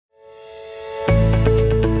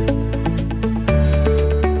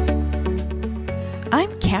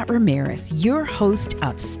Ramirez, your host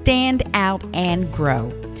of Stand Out and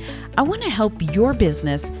Grow. I want to help your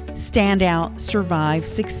business stand out, survive,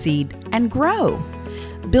 succeed, and grow.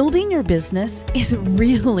 Building your business is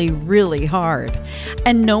really, really hard.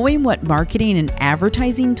 And knowing what marketing and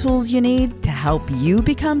advertising tools you need to help you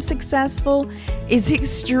become successful is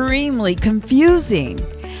extremely confusing.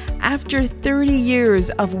 After 30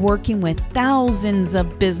 years of working with thousands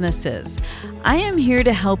of businesses, I am here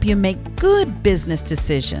to help you make good business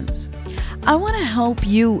decisions. I want to help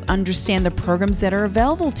you understand the programs that are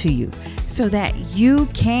available to you so that you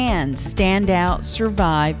can stand out,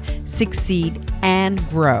 survive, succeed, and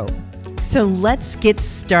grow. So let's get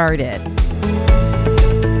started.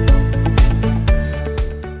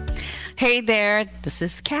 Hey there, this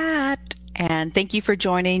is Kat, and thank you for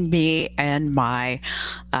joining me and my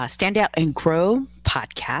Stand Out and Grow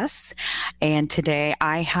podcast. And today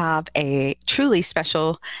I have a truly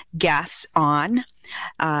special guest on.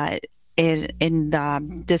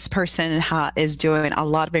 This person is doing a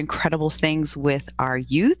lot of incredible things with our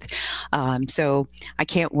youth. So I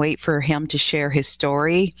can't wait for him to share his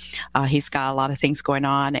story. He's got a lot of things going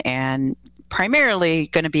on and primarily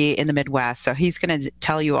going to be in the Midwest. So he's going to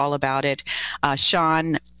tell you all about it.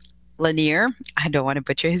 Sean Lanier, I don't want to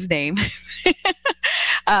butcher his name,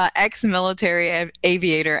 ex-military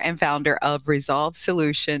aviator and founder of Resolve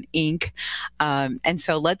Solution, Inc. And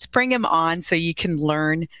so let's bring him on so you can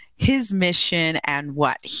learn his mission and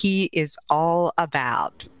what he is all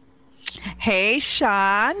about. Hey,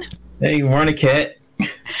 Sean. Hey, good morning, Kat.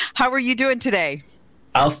 How are you doing today?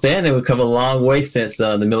 Outstanding. We've come a long way since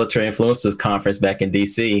the Military Influencers Conference back in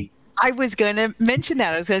D.C. I was going to mention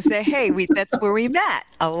that. I was going to say, hey, that's where we met.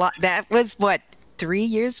 That was what, 4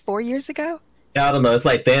 years ago? I don't know. It's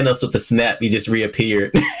like Thanos with the snap. You just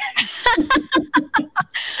reappeared.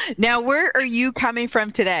 Now, where are you coming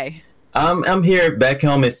from today? I'm here back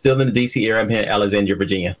home. It's still in the D.C. area. I'm here in Alexandria,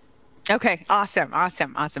 Virginia. Okay, awesome.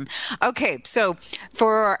 Okay, so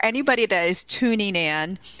for anybody that is tuning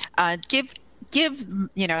in, give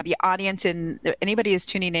the audience and anybody who's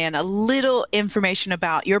tuning in a little information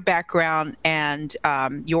about your background and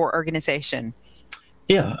your organization.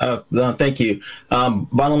 Yeah, thank you.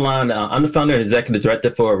 Bottom line, I'm the founder and executive director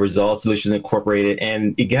for Resolve Solutions Incorporated,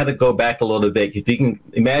 and you got to go back a little bit. If you can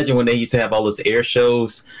imagine when they used to have all those air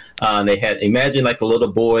shows, imagine like a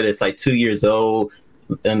little boy that's like 2 years old,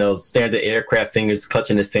 staring at the aircraft, fingers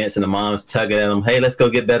clutching the fence, and the mom's tugging at him, hey, let's go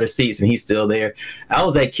get better seats, and he's still there. I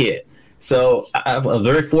was that kid. So I was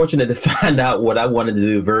very fortunate to find out what I wanted to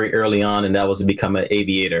do very early on, and that was to become an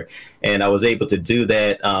aviator. And I was able to do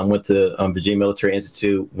that. Went to Virginia Military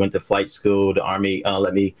Institute, went to flight school. The Army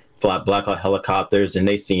let me fly Black Hawk helicopters, and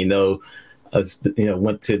next thing you know,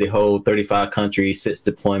 went to the whole 35 countries, 6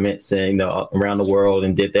 deployments, and around the world,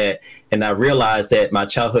 and did that. And I realized that my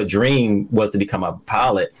childhood dream was to become a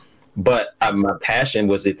pilot. But my passion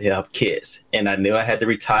was to help kids, and I knew I had to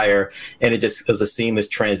retire, and it was a seamless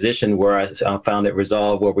transition where I found at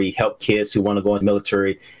Resolve, where we help kids who want to go into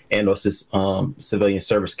military and also civilian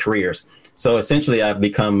service careers. So essentially, I've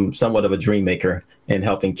become somewhat of a dream maker in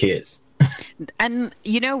helping kids. And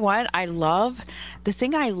you know what? The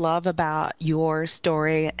thing I love about your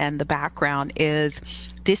story and the background is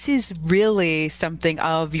this is really something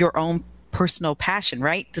of your own personal passion,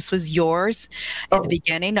 right? This was yours at the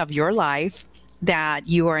beginning of your life that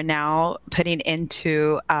you are now putting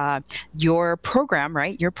into your program,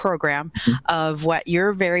 right? Your program of what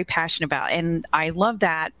you're very passionate about. And I love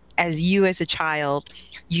that as a child,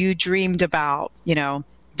 you dreamed about,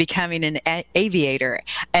 becoming an aviator,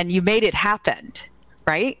 and you made it happen,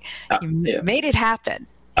 right? You made it happen.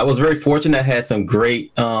 I was very fortunate. I had some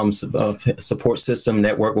great support system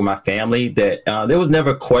network with my family that there was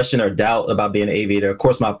never a question or doubt about being an aviator. Of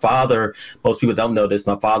course, my father, most people don't know this,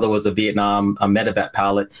 my father was a Vietnam medevac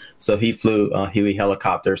pilot. So he flew Huey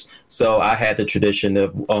helicopters. So I had the tradition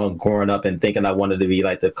of growing up and thinking I wanted to be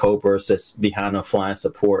like the Cobras that's behind the flying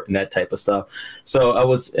support and that type of stuff. So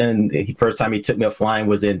the first time he took me up flying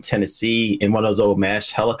was in Tennessee in one of those old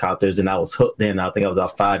MASH helicopters. And I was hooked then. I think I was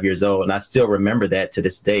about 5 years old. And I still remember that to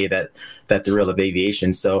this day, that thrill of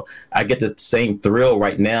aviation. So I get the same thrill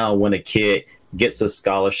right now when a kid gets a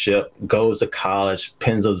scholarship, goes to college,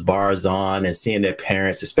 pins those bars on, and seeing their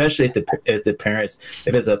parents, especially if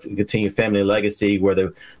it's a continued family legacy where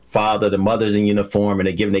the mother's in uniform and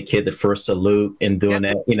they're giving their kid the first salute and doing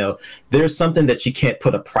that. There's something that you can't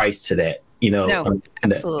put a price to that. No,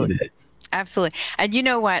 absolutely. Absolutely. And you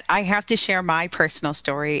know what? I have to share my personal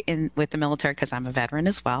story with the military because I'm a veteran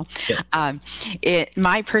as well. Yeah.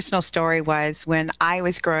 My personal story was when I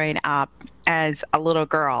was growing up as a little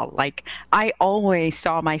girl. Like, I always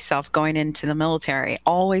saw myself going into the military,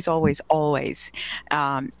 always, always, always.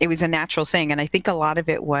 It was a natural thing. And I think a lot of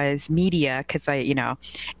it was media, because I,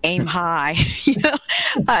 aim high,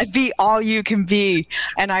 be all you can be.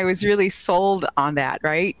 And I was really sold on that,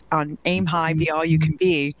 right? On aim high, be all you can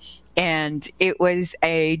be. And it was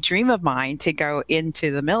a dream of mine to go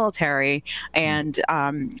into the military. And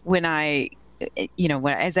when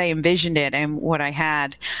as I envisioned it, and what I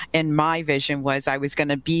had in my vision was I was going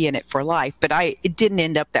to be in it for life, but it didn't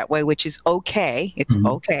end up that way, which is okay. It's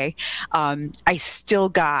okay. I still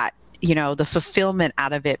got the fulfillment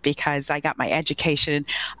out of it because I got my education.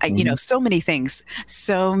 So many things,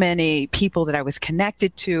 so many people that I was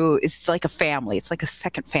connected to. It's like a family. It's like a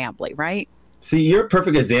second family, right? See, you're a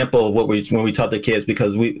perfect example of when we talk to kids,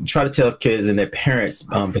 because we try to tell kids and their parents,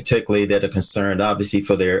 particularly that are concerned, obviously,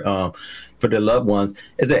 for their loved ones,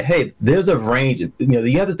 is that, hey, there's a range.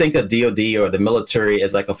 You have to think of DoD or the military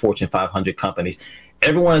as like a Fortune 500 companies.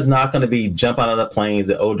 Everyone's not going to be jumping out of the planes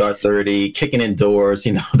at ODAR 30, kicking in doors,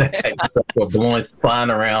 that type of stuff, or flying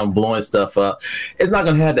around, blowing stuff up. It's not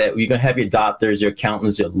going to have that. You're going to have your doctors, your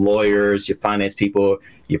accountants, your lawyers, your finance people,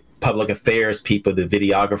 your public affairs people, the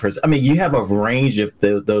videographers. I mean, you have a range of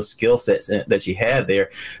those skill sets that you have there.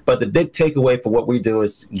 But the big takeaway for what we do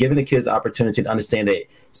is giving the kids the opportunity to understand that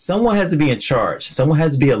someone has to be in charge. Someone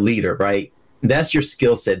has to be a leader, right? That's your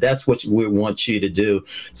skill set. That's what we want you to do.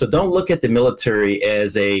 So don't look at the military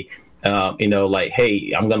as a, like,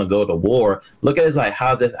 hey, I'm going to go to war. Look at it as like,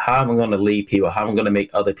 how am I going to lead people? How am I going to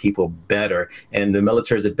make other people better? And the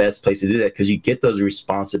military is the best place to do that, because you get those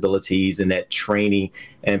responsibilities and that training.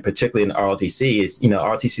 And particularly in ROTC,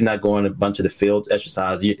 ROTC is not going a bunch of the field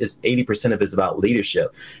exercise. It's 80% of it is about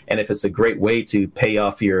leadership. And if it's a great way to pay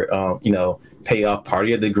off your, pay off part of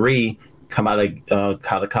your degree, come out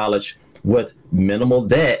of college with minimal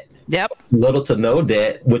debt, little to no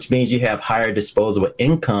debt, which means you have higher disposable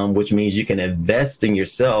income, which means you can invest in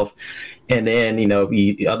yourself. And then,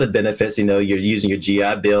 other benefits, you're using your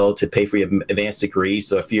GI Bill to pay for your advanced degree.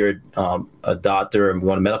 So if you're a doctor and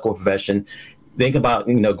want a medical profession, think about,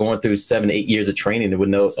 going through 7 to 8 years of training with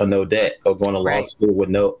no debt, or going to law school with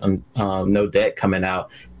no debt coming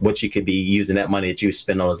out, which you could be using that money that you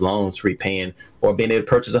spend on those loans repaying, or being able to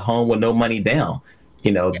purchase a home with no money down.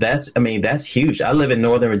 That's huge. I live in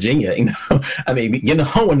Northern Virginia, getting a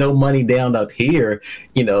home with no money down up here,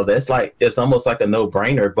 it's almost like a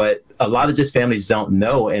no-brainer. But a lot of just families don't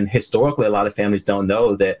know. And historically, a lot of families don't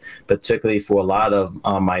know that, particularly for a lot of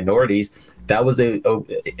minorities, that was in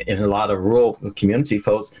a lot of rural community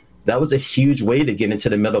folks, that was a huge way to get into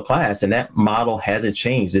the middle class. And that model hasn't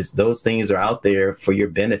changed. Those things are out there for your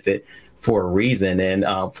benefit for a reason.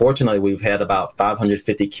 And fortunately, we've had about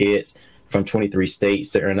 550 kids from 23 states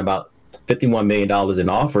to earn about $51 million in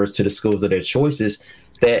offers to the schools of their choices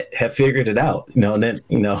that have figured it out, and then,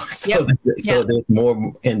 so there's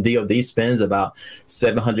more, and DoD spends about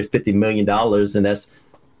 $750 million, and that's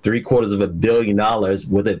 $750 million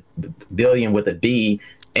with a billion with a B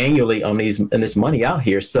annually on this money out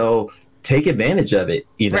here. So take advantage of it,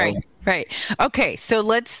 Right. Okay. So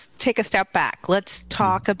let's take a step back. Let's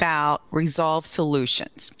talk about Resolve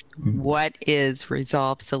Solutions. What is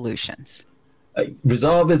Resolve Solutions?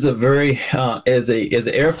 Resolve is a very is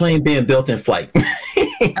an airplane being built in flight.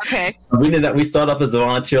 Okay. We did that. We started off as a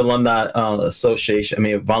volunteer alumni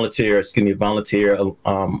association. Volunteer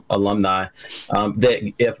alumni.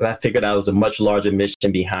 That if I figured out was a much larger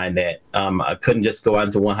mission behind that. I couldn't just go out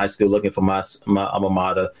into one high school looking for my alma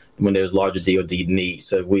mater when there's larger DoD needs.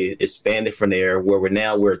 So we expanded from there, where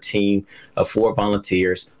we're a team of 4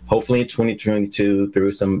 volunteers. Hopefully in 2022,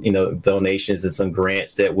 through some donations and some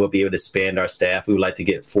grants, that we'll be able to expand our staff. We would like to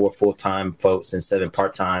get 4 full-time folks and 7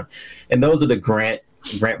 part-time. And those are the grant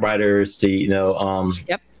writers, the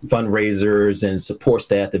fundraisers and support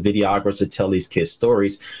staff, the videographers to tell these kids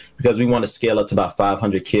stories, because we want to scale up to about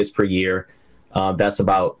 500 kids per year. That's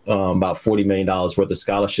about $40 million worth of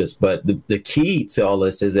scholarships. But the key to all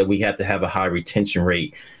this is that we have to have a high retention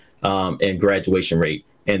rate and graduation rate.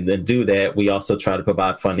 And then do that, we also try to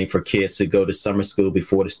provide funding for kids to go to summer school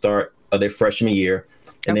before the start of their freshman year.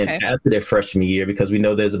 And then after their freshman year, because we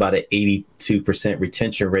know there's about an 82%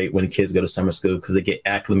 retention rate when kids go to summer school, because they get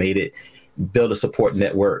acclimated, build a support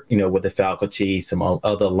network, with the faculty, some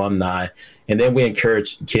other alumni. And then we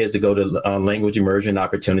encourage kids to go to language immersion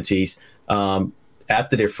opportunities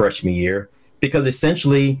after their freshman year, because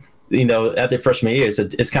essentially, after freshman year,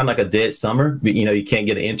 it's kind of like a dead summer. You can't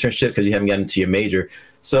get an internship because you haven't gotten into your major.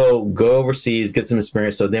 So go overseas, get some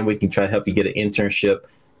experience, so then we can try to help you get an internship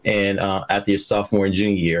and after your sophomore and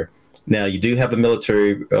junior year. Now, you do have a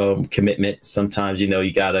military commitment. Sometimes,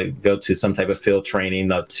 you got to go to some type of field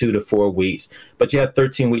training, 2 to 4 weeks, but you have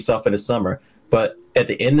 13 weeks off in the summer. But at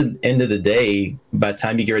the end of the day, by the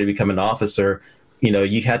time you get ready to become an officer,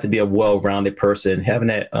 you have to be a well-rounded person, having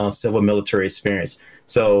that civil military experience.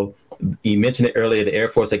 So you mentioned it earlier, the Air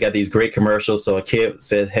Force, they got these great commercials. So a kid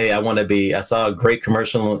says, hey, I saw a great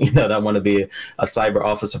commercial, that I want to be a cyber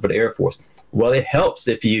officer for the Air Force. Well, it helps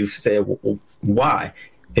if you say, why?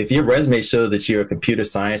 If your resume shows that you're a computer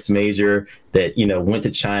science major, that, went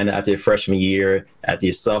to China after your freshman year, after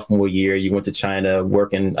your sophomore year, you went to China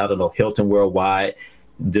working, Hilton Worldwide,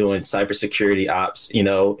 doing cybersecurity ops,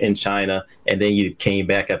 in China. And then you came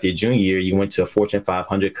back after your junior year, you went to a Fortune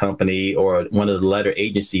 500 company or one of the letter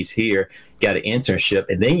agencies here, got an internship,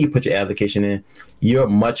 and then you put your application in, you're a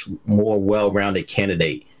much more well-rounded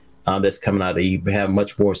candidate. That's coming out of you have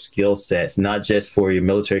much more skill sets, not just for your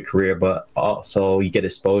military career, but also you get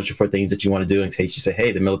exposure for things that you want to do in case you say,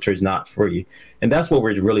 hey, the military is not for you. And that's what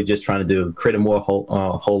we're really just trying to do, create a more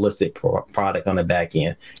holistic product on the back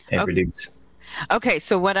end and produce. Okay,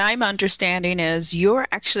 so what I'm understanding is you're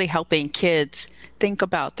actually helping kids think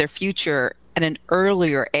about their future at an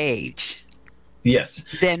earlier age. Yes.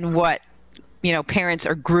 Than what, parents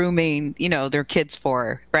are grooming, their kids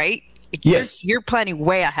for, right? Yes. You're planning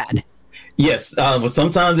way ahead. Yes. But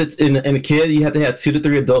sometimes it's in a kid, you have to have 2 to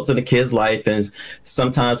 3 adults in the kid's life. And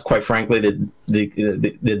sometimes, quite frankly,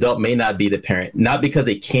 the adult may not be the parent, not because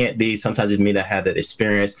they can't be. Sometimes it may not have that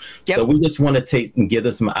experience. Yep. So we just want to take and give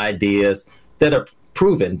them some ideas that are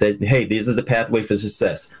proven that, hey, this is the pathway for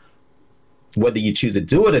success. Whether you choose to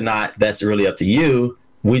do it or not, that's really up to you.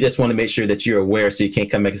 We just want to make sure that you're aware so you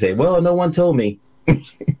can't come back and say, well, no one told me.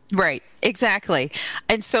 Right. Exactly.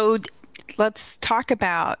 And so let's talk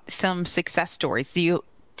about some success stories.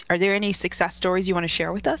 Are there any success stories you want to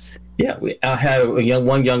share with us? Yeah, I had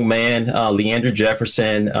one young man, Leandra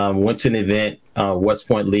Jefferson, went to an event, West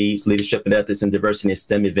Point Leads, Leadership and Ethics and Diversity and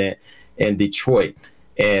STEM event in Detroit,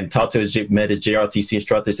 and met his JROTC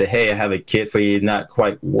instructor, said, hey, I have a kid for you, not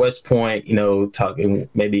quite West Point, talking,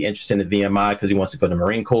 maybe interested in the VMI because he wants to go to the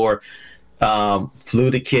Marine Corps. Flew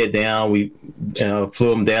the kid down. We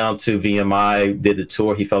flew him down to VMI, did the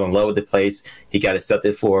tour. He fell in love with the place. He got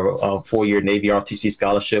accepted for a 4-year Navy ROTC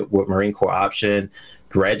scholarship with Marine Corps option.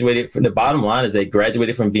 Graduated. The bottom line is they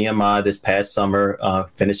graduated from VMI this past summer,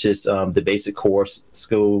 finishes the basic course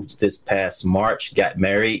school this past March, got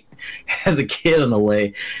married, has a kid on the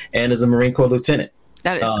way, and is a Marine Corps lieutenant.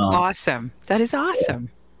 That is awesome. That is awesome. Yeah.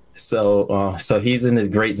 So he's in this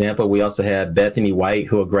great example. We also have Bethany White,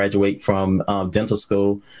 who will graduate from dental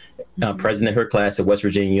school, president of her class at West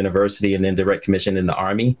Virginia University, and then direct commission in the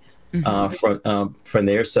Army from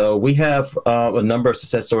there. So we have a number of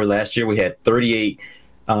success stories. Last year, we had 38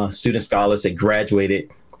 student scholars that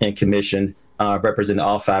graduated and commissioned, representing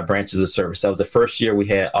all 5 branches of service. That was the first year we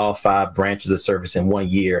had all 5 branches of service in 1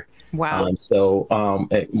 year. Wow.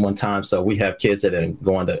 At one time, so we have kids that are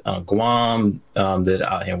going to Guam, that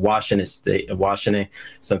are in Washington,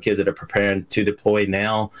 some kids that are preparing to deploy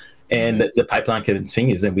now, and the pipeline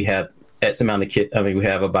continues. And we have X amount of kids. I mean, we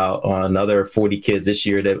have about another 40 kids this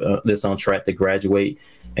year that's on track to graduate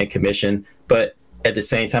and commission. But at the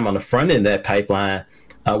same time, on the front end of that pipeline,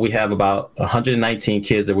 we have about 119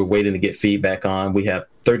 kids that we're waiting to get feedback on. We have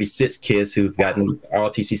 36 kids who've gotten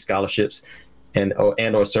ROTC scholarships and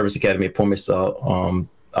or Service Academy appointments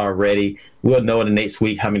already. We'll know in the next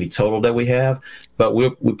week how many total that we have, but we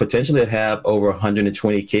potentially have over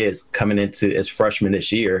 120 kids coming into as freshmen this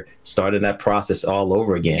year, starting that process all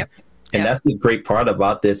over again. Yep. And that's the great part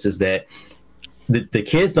about this, is that the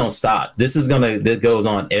kids don't stop. This goes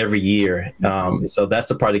on every year. So that's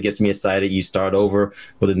the part that gets me excited. You start over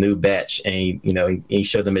with a new batch, and you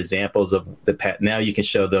show them examples of the past. Now you can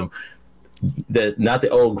show them not the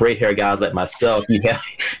old gray hair guys like myself.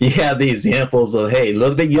 You have the examples of, hey, a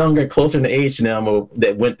little bit younger, closer in age to them,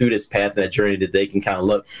 that went through this path and that journey, that they can kind of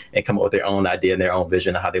look and come up with their own idea and their own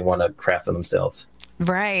vision of how they want to craft for themselves.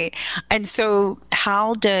 Right. And so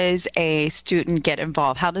how does a student get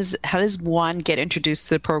involved? How does one get introduced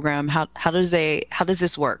to the program? How does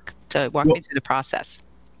this work? To walk me through the process.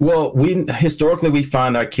 Well, historically we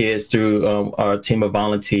find our kids through our team of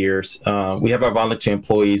volunteers. We have our volunteer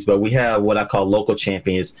employees, but we have what I call local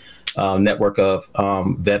champions, network of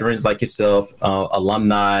veterans like yourself,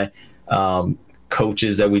 alumni,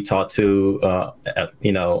 coaches that we talk to,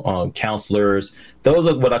 counselors. Those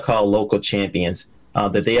are what I call local champions,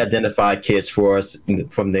 that they identify kids for us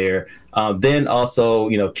from there. Then also,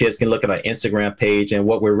 kids can look at our Instagram page, and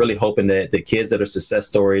what we're really hoping that the kids that are success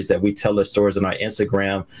stories, that we tell their stories on our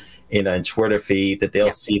Instagram and Twitter feed, that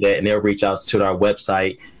they'll see that and they'll reach out to our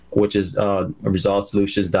website which is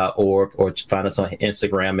resolvesolutions.org, or find us on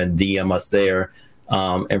Instagram and DM us there,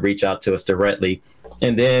 and reach out to us directly.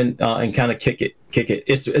 And then and kind of kick it.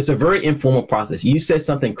 It's a very informal process. You said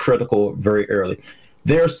something critical very early.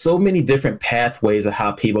 There are so many different pathways of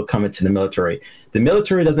how people come into the military. The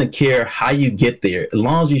military doesn't care how you get there, as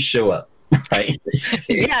long as you show up, right?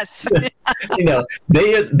 Yes.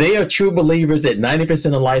 They are true believers that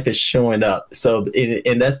 90% of life is showing up. So,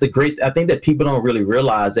 and that's the great, I think that people don't really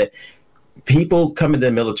realize that people come into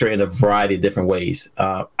the military in a variety of different ways.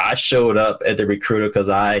 I showed up at the recruiter because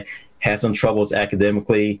I had some troubles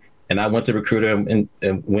academically, and I went to recruiter and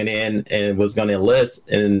went in and was going to enlist,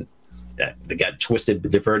 and they got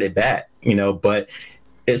twisted, diverted back, but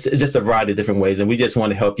it's just a variety of different ways. And we just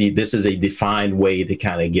want to help you. This is a defined way to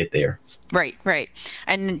kind of get there. Right.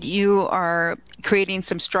 And you are creating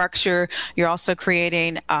some structure. You're also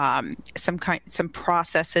creating some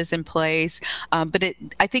processes in place. But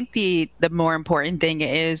I think the more important thing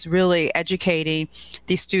is really educating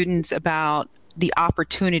these students about the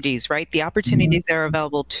opportunities, right? The opportunities that are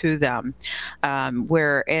available to them,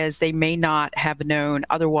 whereas they may not have known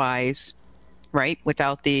otherwise, right?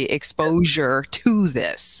 Without the exposure to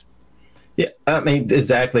this. Yeah, I mean,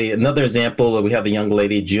 exactly. Another example, we have a young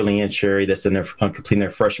lady, Julianne Cherry, that's completing her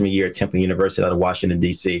freshman year at Temple University out of Washington,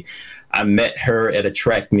 D.C. I met her at a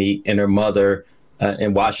track meet, and her mother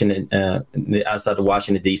in Washington, outside the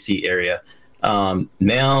Washington, D.C. area.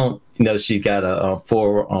 Now, she's got a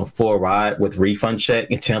full ride with refund check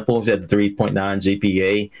in Temple. She had 3.9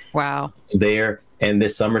 GPA. Wow. There. And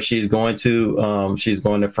this summer she's going to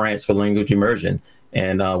France for language immersion.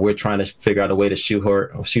 And we're trying to figure out a way to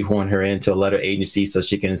shoehorn her into a letter agency so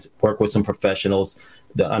she can work with some professionals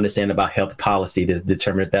to understand about health policy to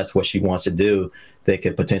determine if that's what she wants to do. They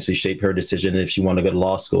could potentially shape her decision if she wants to go to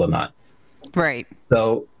law school or not. Right.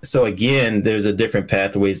 So again, there's a different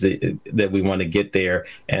pathways that we want to get there.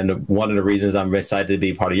 And one of the reasons I'm excited to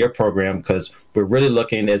be part of your program, because we're really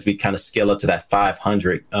looking, as we kind of scale up to that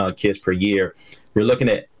 500 kids per year, we're looking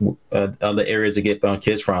at other areas to get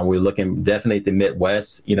kids from. We're looking definitely at the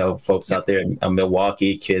Midwest, folks out there in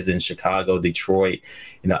Milwaukee, kids in Chicago, Detroit.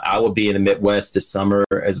 I will be in the Midwest this summer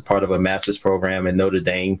as a part of a master's program in Notre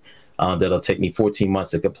Dame. That'll take me 14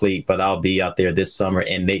 months to complete, but I'll be out there this summer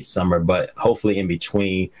and next summer. But hopefully in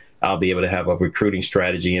between, I'll be able to have a recruiting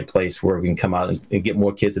strategy in place where we can come out and get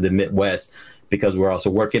more kids in the Midwest, because we're also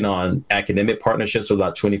working on academic partnerships with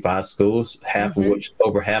about 25 schools,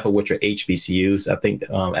 over half of which are HBCUs. I think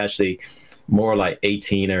actually more like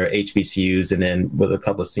 18 are HBCUs, and then with a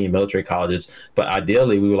couple of senior military colleges. But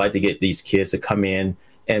ideally, we would like to get these kids to come in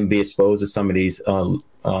and be exposed to some of these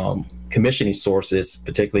commissioning sources,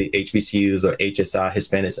 particularly HBCUs or HSI,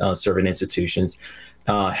 Hispanic serving institutions,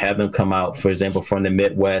 have them come out, for example, from the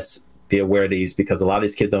Midwest, be aware of these, because a lot of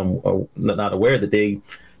these kids are not aware that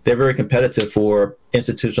they're very competitive for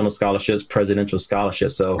institutional scholarships, presidential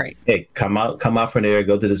scholarships. So, right. Hey, come out from there,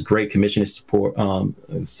 go to this great commissioning support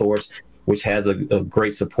source, which has a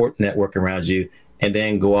great support network around you, and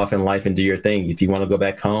then go off in life and do your thing. If you want to go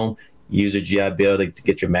back home, use your GI Bill to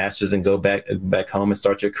get your master's and go back home and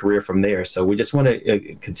start your career from there. So we just want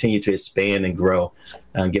to continue to expand and grow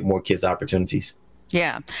and get more kids opportunities.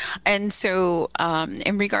 Yeah. And so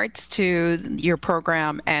in regards to your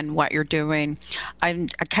program and what you're doing, I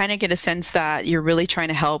kind of get a sense that you're really trying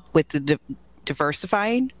to help with the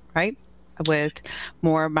diversifying, right? With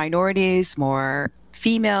more minorities, more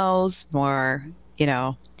females, more,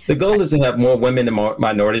 The goal is to have more women and more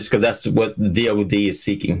minorities, because that's what the DoD is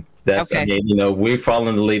seeking. That's, okay. I mean, we're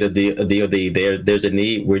following the lead of the DoD. There's a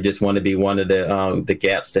need. We just want to be one of the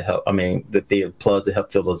gaps to help. The plugs to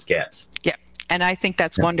help fill those gaps. Yeah. And I think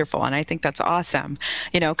that's wonderful. And I think that's awesome,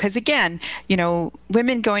 because again,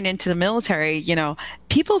 women going into the military,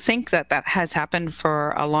 people think that has happened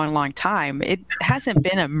for a long, long time. It hasn't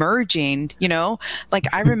been emerging, like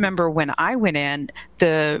I remember when I went in,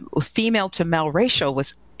 the female to male ratio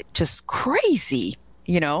was just crazy.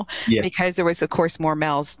 Because there was, of course, more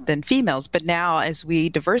males than females. But now as we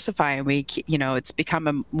diversify and it's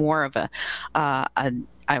become more of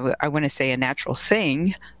I want to say a natural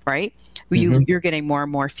thing, right? You're getting more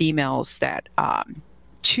and more females that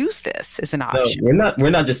choose this as an option. No, we're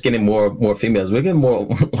not just getting more females. We're getting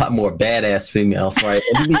a lot more badass females, right?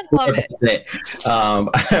 I love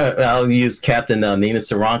it. I'll use Captain Nina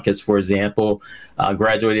Sarankis, for example.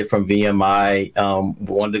 Graduated from VMI,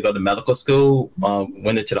 wanted to go to medical school,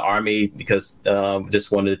 went into the Army because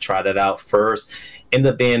just wanted to try that out first.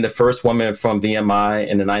 Ended up being the first woman from VMI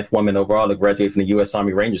and the 9th woman overall to graduate from the U.S.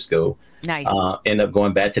 Army Ranger School. Nice. Ended up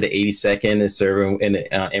going back to the 82nd and serving in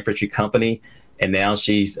the infantry company. and now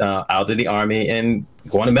she's out of the Army and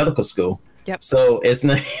going to medical school. Yep. So it's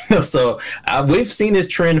not, we've seen this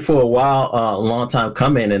trend for a while, a long time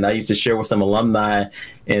coming. And I used to share with some alumni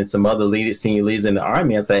and some other senior leaders in the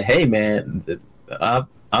Army and say, hey, man, I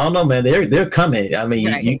don't know, man, they're coming. I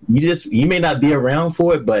mean, right. you may not be around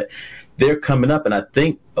for it, but they're coming up. And I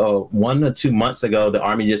think 1 or 2 months ago, the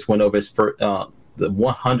Army just went over its first, the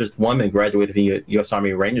 100th woman graduated from the U.S.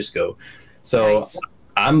 Army Ranger School. So nice.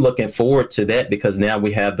 I'm looking forward to that because now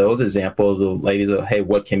we have those examples of ladies of, hey,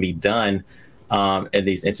 what can be done in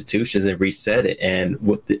these institutions and reset it. And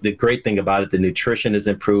what the great thing about it, the nutrition is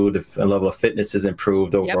improved, the level of fitness is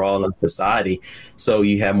improved overall in society. So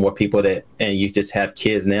you have more people and you just have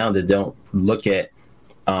kids now that don't look at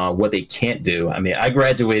what they can't do. I mean, I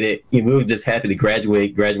graduated, we were just happy to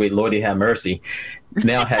graduate, Lord have mercy.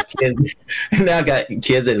 Now have kids. Now I got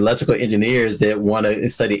kids that electrical engineers that want to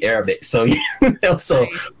study Arabic. So, so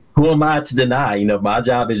who am I to deny? My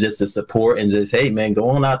job is just to support and just, hey, man, go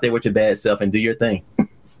on out there with your bad self and do your thing.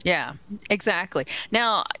 Yeah, exactly.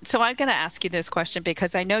 Now, so I'm going to ask you this question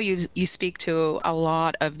because I know you speak to a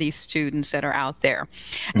lot of these students that are out there,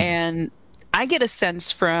 and I get a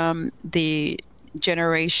sense from the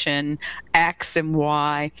generation X and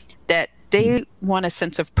Y that they want a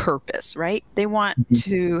sense of purpose, right? They want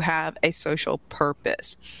to have a social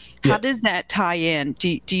purpose. How does that tie in?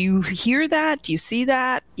 Do you hear that? Do you see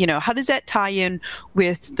that? How does that tie in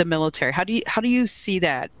with the military? How do you see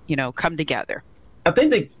that, come together? I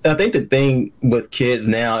think the thing with kids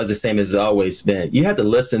now is the same as it's always been. You have to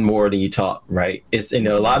listen more than you talk, right? It's, a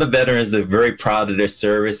lot of veterans are very proud of their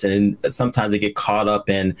service, and sometimes they get caught up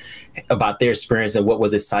in about their experience and what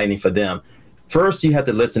was exciting for them. First, you have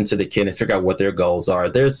to listen to the kid and figure out what their goals are.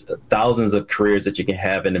 There's thousands of careers that you can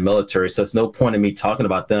have in the military, so it's no point in me talking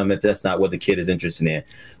about them if that's not what the kid is interested in.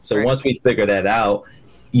 So once we figure that out,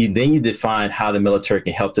 you define how the military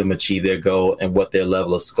can help them achieve their goal and what their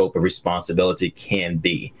level of scope of responsibility can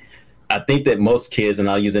be. I think that most kids, and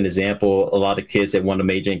I'll use an example, a lot of kids that want to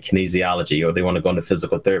major in kinesiology or they want to go into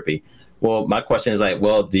physical therapy. Well, my question is like,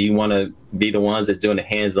 well, do you want to be the ones that's doing the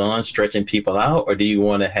hands-on, stretching people out, or do you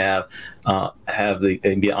want to be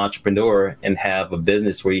an entrepreneur and have a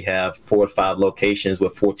business where you have 4 or 5 locations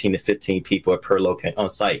with 14 to 15 people per on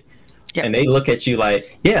site? Yep. And they look at you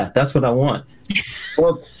like, yeah, that's what I want.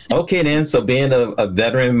 Well, okay, then. So being a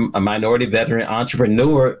veteran, a minority veteran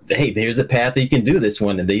entrepreneur, hey, there's a path that you can do this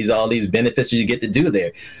one. And all these benefits you get to do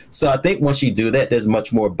there. So I think once you do that, there's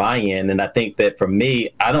much more buy-in. And I think that for me,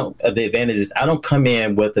 the advantage is I don't come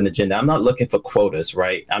in with an agenda. I'm not looking for quotas,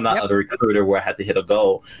 right? I'm not a recruiter where I have to hit a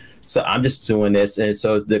goal. So I'm just doing this. And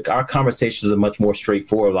so our conversations are much more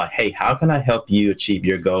straightforward. Like, hey, how can I help you achieve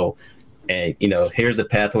your goal? And, here's a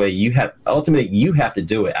pathway. Ultimately, you have to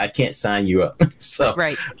do it. I can't sign you up. So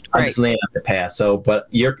I'm just laying out the path. So, but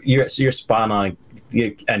you're spot on.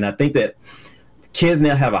 And I think that kids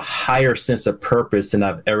now have a higher sense of purpose than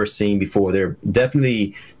I've ever seen before. They're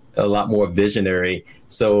definitely a lot more visionary.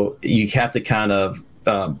 So you have to kind of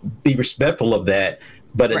be respectful of that,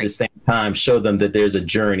 but at the same time, show them that there's a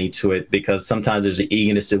journey to it, because sometimes there's an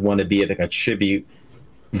eagerness to want to be able to contribute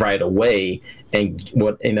right away. And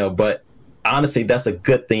but honestly, that's a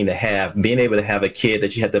good thing to have, being able to have a kid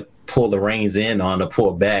that you have to pull the reins in on or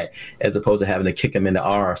pull back, as opposed to having to kick them in the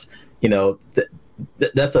arse.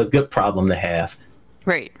 That's a good problem to have.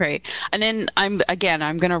 Right. And then I'm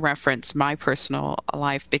going to reference my personal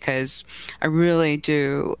life because I really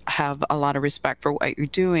do have a lot of respect for what you're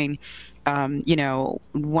doing.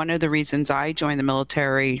 One of the reasons I joined the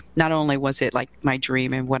military, not only was it like my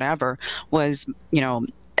dream and whatever, was,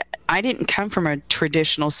 I didn't come from a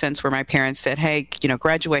traditional sense where my parents said, hey,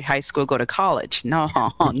 graduate high school, go to college. No.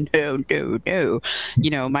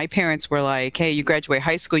 My parents were like, hey, you graduate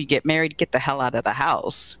high school, you get married, get the hell out of the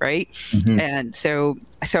house. Right. And so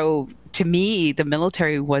to me, the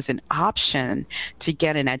military was an option to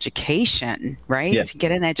get an education, right? Yeah. To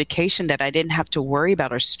get an education that I didn't have to worry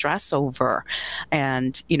about or stress over.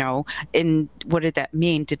 And, and what did that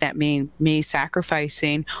mean? Did that mean me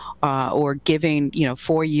sacrificing or giving,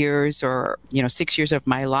 4 years or, 6 years of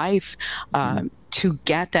my life to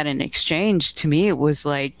get that in exchange? To me, it was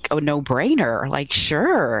like a no-brainer. Like,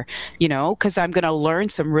 sure, because I'm going to learn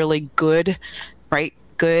some really good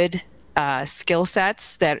skill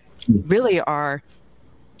sets that really are,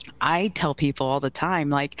 I tell people all the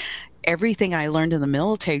time, like everything I learned in the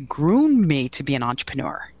military groomed me to be an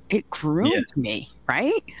entrepreneur. It groomed me,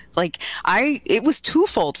 right? Like it was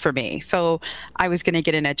twofold for me. So I was going to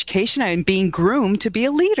get an education and being groomed to be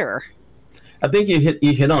a leader. I think you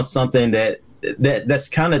hit on something that that's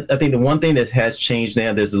kind of, I think the one thing that has changed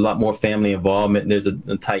now, there's a lot more family involvement. There's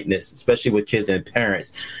a tightness, especially with kids and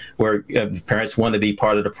parents, where parents want to be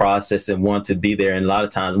part of the process and want to be there, and a lot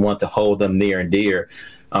of times want to hold them near and dear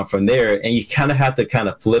from there. And you kind of have to kind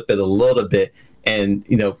of flip it a little bit, and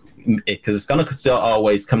because it's going to still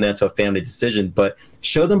always come down to a family decision, but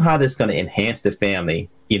show them how this is going to enhance the family.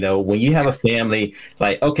 When you have a family,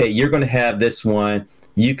 like, okay, you're going to have this one,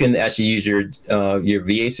 you can actually use your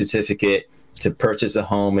VA certificate to purchase a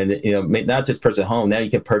home, and not just purchase a home. Now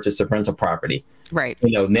you can purchase a rental property. Right.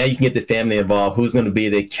 Now you can get the family involved. Who's going to be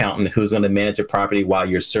the accountant? Who's going to manage your property while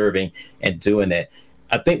you're serving and doing that?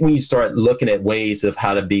 I think when you start looking at ways of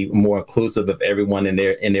how to be more inclusive of everyone in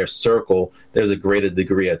their circle, there's a greater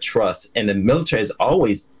degree of trust. And the military has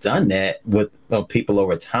always done that with people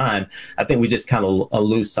over time. I think we just kind of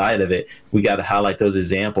lose sight of it. We got to highlight those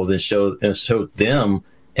examples and show them,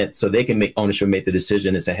 and so they can make ownership, make the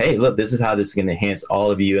decision, and say, "Hey, look, this is how this is going to enhance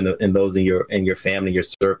all of you and those in your family, your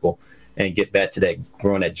circle," and get back to that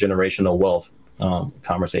growing that generational wealth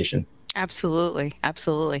conversation. Absolutely.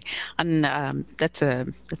 And that's a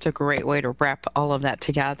great way to wrap all of that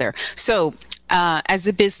together. So as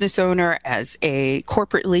a business owner, as a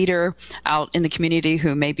corporate leader out in the community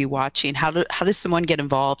who may be watching, how does someone get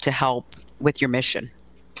involved to help with your mission?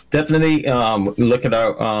 Definitely look at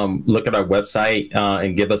our website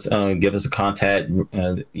and give us a contact.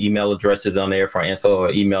 Email addresses on there for info,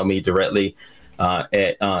 or email me directly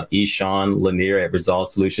at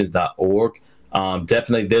eshawnlanier@resolvesolutions.org.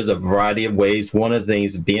 Definitely, there's a variety of ways. One of the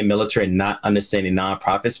things, being military and not understanding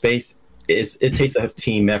nonprofit space, is it takes a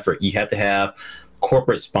team effort. You have to have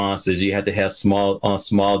corporate sponsors. You have to have small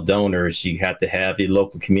donors. You have to have the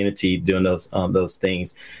local community doing those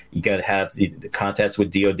things. You got to have the contacts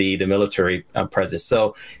with DoD, the military presence.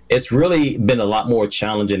 So it's really been a lot more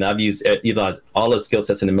challenging. I've utilized all the skill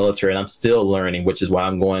sets in the military, and I'm still learning, which is why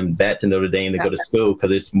I'm going back to Notre Dame to go to school,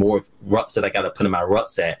 because there's more ruts that I got to put in my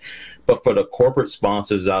rucksack. But for the corporate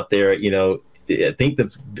sponsors out there, I think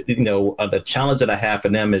the challenge that I have for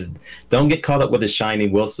them is, don't get caught up with the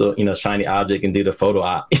shiny shiny object and do the photo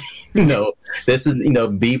op. This is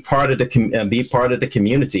be part of the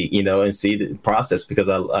community, and see the process, because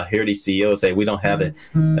I hear these CEOs say we don't have a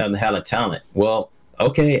talent. Well,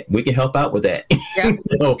 okay, we can help out with that. Yeah,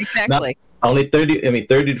 exactly. Only 30 to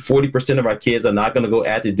 40% of our kids are not going to go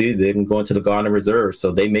active duty. They can go into the Guard and Reserve,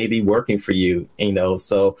 so they may be working for you.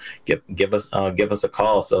 So give us a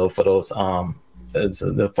call. So for those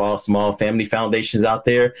the small family foundations out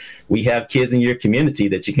there, we have kids in your community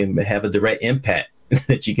that you can have a direct impact,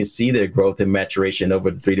 that you can see their growth and maturation over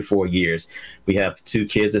the 3 to 4 years. We have 2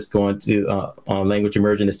 kids that's going to on language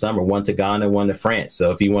immersion this summer, one to Ghana, one to France. So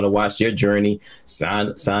if you want to watch their journey,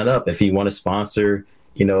 sign up. If you want to sponsor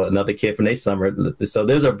another kid from their summer. So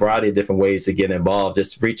there's a variety of different ways to get involved.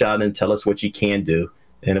 Just reach out and tell us what you can do.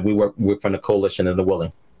 And we work from the Coalition of the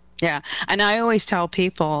Willing. Yeah. And I always tell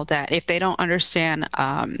people that if they don't understand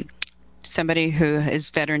somebody who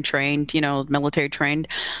is veteran trained, military trained,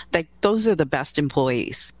 that those are the best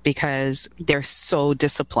employees, because they're so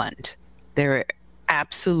disciplined. They're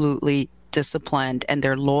absolutely disciplined, and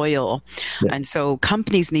they're loyal. Yeah. And so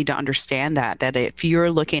companies need to understand that if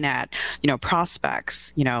you're looking at,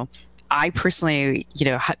 prospects, I personally,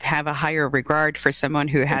 have a higher regard for someone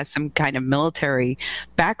who has some kind of military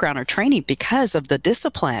background or training because of the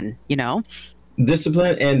discipline,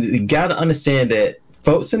 Discipline, and you got to understand that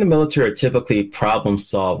folks in the military are typically problem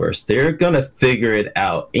solvers. They're going to figure it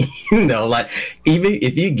out. Like, even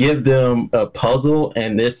if you give them a puzzle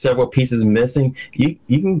and there's several pieces missing, you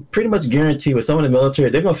can pretty much guarantee with someone in the military,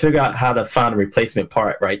 they're going to figure out how to find a replacement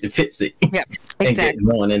part, right, to fix it. Yeah, exactly. And get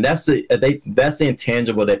going. And that's the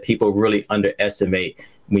intangible that people really underestimate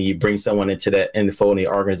when you bring someone into the fold in the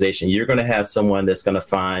organization. You're going to have someone that's going to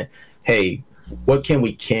find, hey, what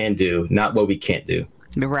we can do, not what we can't do.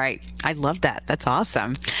 Right. I love that. That's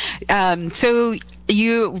awesome. So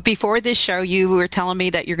before this show, you were telling me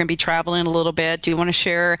that you're going to be traveling a little bit. Do you want to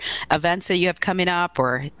share events that you have coming up,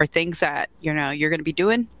 or things that, you're going to be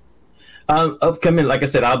doing? Upcoming, like I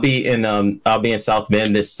said, I'll be in South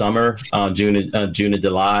Bend this summer, June and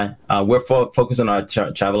July. We're focused on our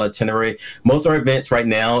travel itinerary. Most of our events right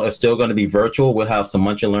now are still going to be virtual. We'll have some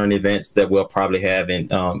Munch and Learn events that we'll probably have in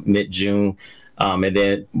mid-June. And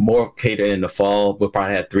then more catered in the fall. We'll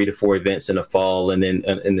probably have 3 to 4 events in the fall, and then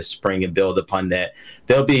in the spring, and build upon that.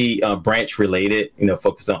 They'll be branch related,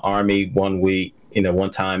 focus on Army 1 week, one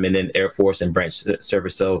time, and then Air Force and branch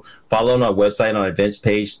service. So follow on our website, on our events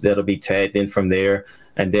page, that'll be tagged in from there.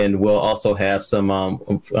 And then we'll also have some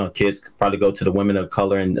kids probably go to the Women of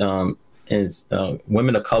Color and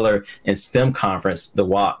Women of Color in STEM conference, the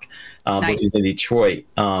WALK, Nice. which is in Detroit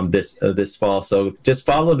this fall. So just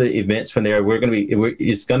follow the events from there.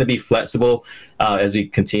 It's going to be flexible as we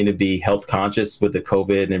continue to be health conscious with the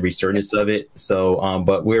COVID and resurgence of it. So,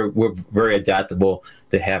 but we're very adaptable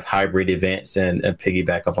to have hybrid events and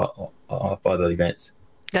piggyback off other events.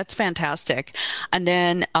 That's fantastic. And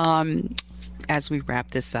then as we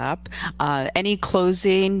wrap this up,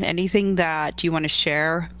 anything that you want to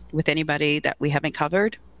share with anybody that we haven't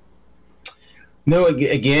covered? No,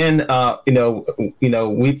 again,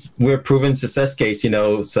 we're a proven success case,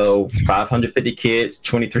 so 550 kids,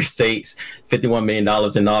 23 states, $51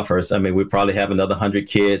 million in offers. I mean, we probably have another 100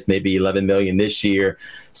 kids, maybe 11 million this year.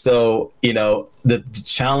 So, the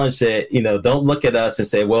challenge that, don't look at us and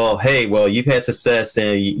say, well, hey, you've had success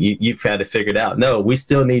and you've had to figure it out. No, we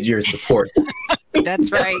still need your support.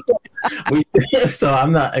 That's right. So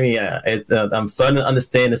I'm not, I'm starting to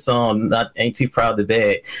understand the song, Ain't Too Proud to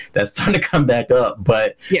Beg. That's starting to come back up.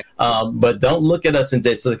 But but don't look at us and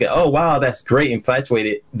just look at, oh, wow, that's great,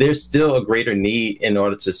 infatuated. There's still a greater need in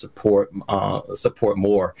order to support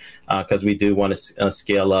more because we do want to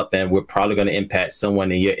scale up, and we're probably going to impact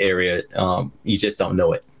someone in your area. You just don't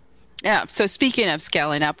know it. Yeah. So speaking of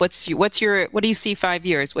scaling up, what do you see 5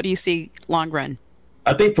 years? What do you see long run?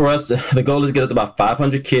 I think for us, the goal is to get up to about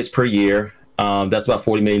 500 kids per year. That's about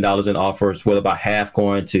 $40 million in offers, with about half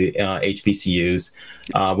going to HBCUs.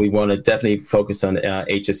 We want to definitely focus on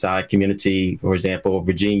HSI community. For example,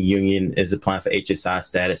 Virginia Union is applying for HSI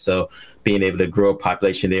status. So being able to grow a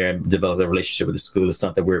population there and develop a relationship with the school is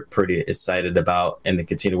something we're pretty excited about, and to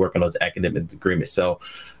continue to work on those academic agreements. So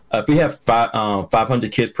if we have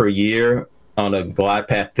 500 kids per year on a glide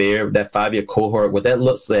path there, that 5-year cohort, what that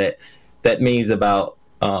looks like, that means about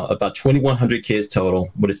 2,100 kids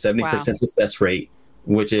total with a 70% success rate,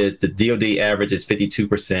 which is the DoD average is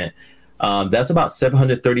 52%. That's about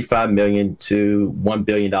 $735 million to $1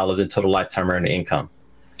 billion in total lifetime earned income.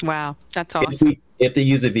 Wow, that's awesome. If they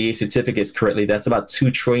use the VA certificates correctly, that's about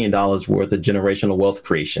 $2 trillion worth of generational wealth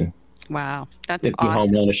creation. Wow, that's awesome.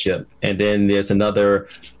 Home ownership. And then there's another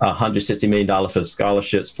 $160 million for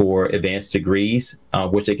scholarships for advanced degrees,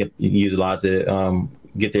 which they can utilize it.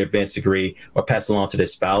 Get their advanced degree or pass along to their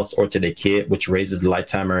spouse or to their kid, which raises the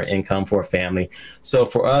lifetime earned income for a family. So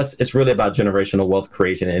for us, it's really about generational wealth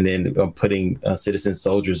creation, and then putting citizen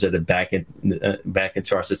soldiers that are back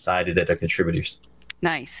into our society that are contributors.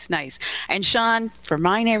 Nice. And Sean,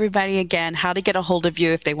 remind everybody again how to get a hold of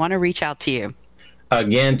you if they want to reach out to you.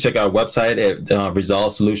 Again, check our website at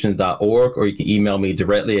resolvesolutions.org, or you can email me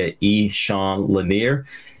directly at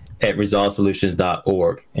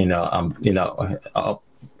eSeanLanier@resolvesolutions.org. I'll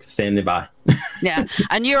standing by. Yeah.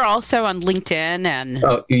 And you're also on LinkedIn and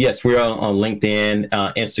yes, we're on LinkedIn,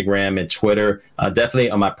 Instagram, and Twitter. Definitely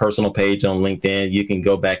on my personal page on LinkedIn. You can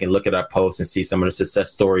go back and look at our posts and see some of the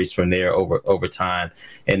success stories from there over time,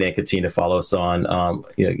 and then continue to follow us on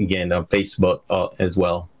again on Facebook as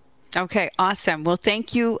well. Okay, awesome. Well,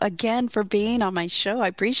 thank you again for being on my show. I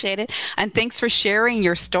appreciate it. And thanks for sharing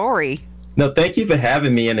your story. No, thank you for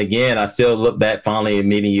having me. And again, I still look back fondly at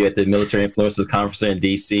meeting you at the Military Influencers Conference in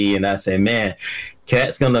DC. And I say, man,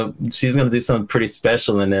 Kat's she's going to do something pretty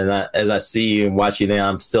special. And then as I see you and watch you now,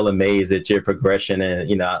 I'm still amazed at your progression.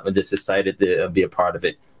 And, I'm just excited to be a part of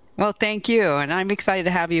it. Well, thank you. And I'm excited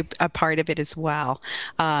to have you a part of it as well.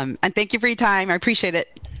 And thank you for your time. I appreciate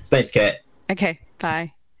it. Thanks, Kat. Okay,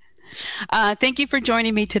 bye. Thank you for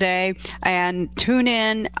joining me today, and tune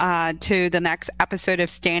in to the next episode of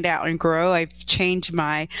Stand Out and Grow. I've changed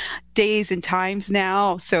my days and times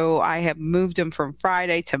now, so I have moved them from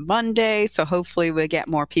Friday to Monday, so hopefully we'll get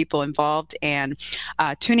more people involved and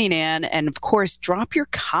tuning in. And of course, drop your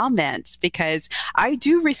comments, because I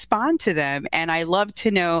do respond to them, and I love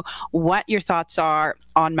to know what your thoughts are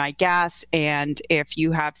on my guests, and if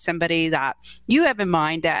you have somebody that you have in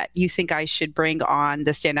mind that you think I should bring on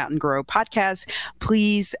the Stand Out and Grow podcast,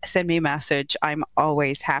 please send me a message. I'm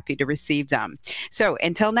always happy to receive them. So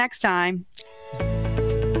until next time.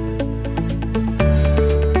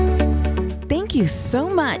 Thank you so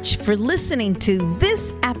much for listening to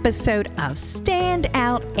this episode of Stand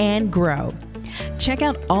Out and Grow. Check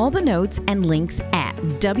out all the notes and links at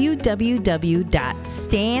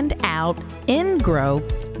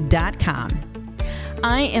www.standoutandgrow.com.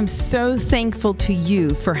 I am so thankful to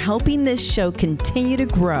you for helping this show continue to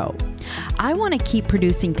grow. I want to keep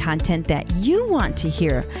producing content that you want to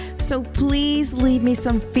hear, so please leave me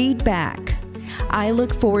some feedback. I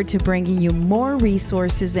look forward to bringing you more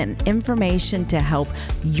resources and information to help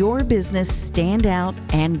your business stand out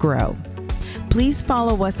and grow. Please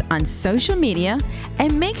follow us on social media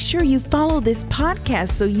and make sure you follow this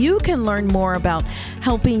podcast so you can learn more about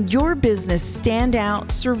helping your business stand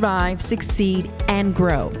out, survive, succeed, and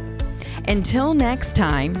grow. Until next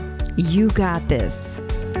time, you got this.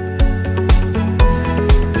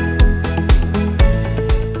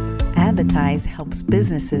 Advertise helps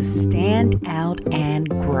businesses stand out and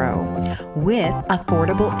grow with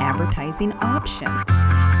affordable advertising options.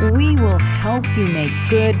 We will help you make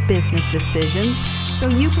good business decisions so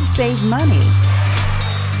you can save money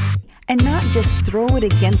and not just throw it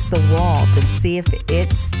against the wall to see if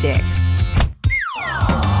it sticks.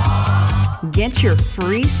 Get your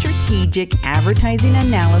free strategic advertising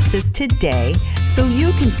analysis today so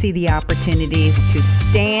you can see the opportunities to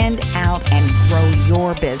stand out and grow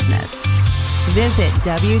your business. Visit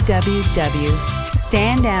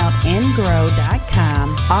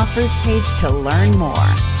www.standoutandgrow.com offers page to learn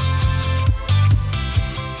more.